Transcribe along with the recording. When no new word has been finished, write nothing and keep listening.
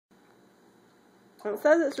It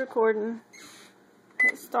says it's recording.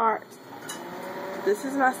 It starts. This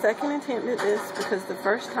is my second attempt at this because the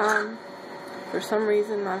first time, for some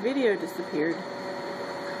reason, my video disappeared.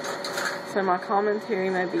 So my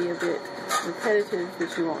commentary may be a bit repetitive,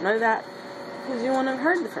 but you won't know that because you won't have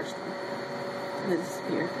heard the first time it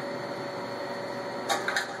disappeared.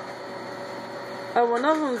 Oh, one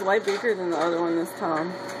of them's way bigger than the other one this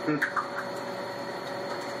time.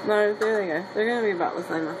 No, there they go. They're going to be about the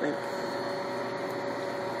same, I think.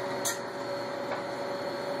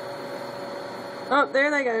 Oh,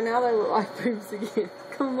 there they go. Now they look like Boobs again.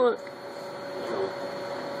 Come look.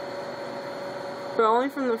 But only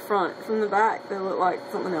from the front. From the back, they look like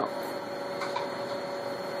something else.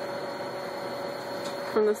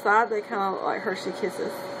 From the side, they kind of look like Hershey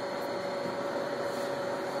Kisses.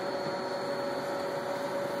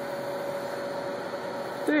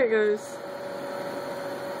 There it goes.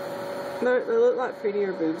 No, they look like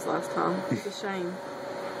prettier boobs last time. It's a shame.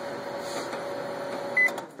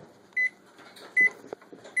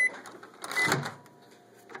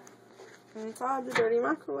 Inside the dirty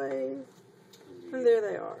microwave. And there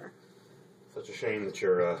they are. Such a shame that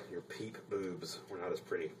your Peep boobs were not as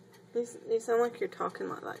pretty. You sound like you're talking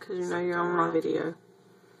like that because you know you're on my video.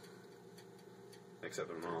 Except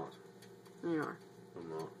I'm not. You are. I'm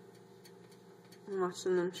not. I'm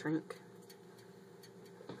watching them shrink.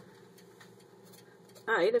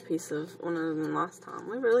 I ate a piece of one of them last time.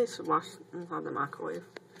 We really should wash inside the microwave.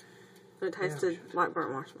 It tasted like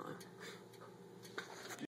burnt marshmallow.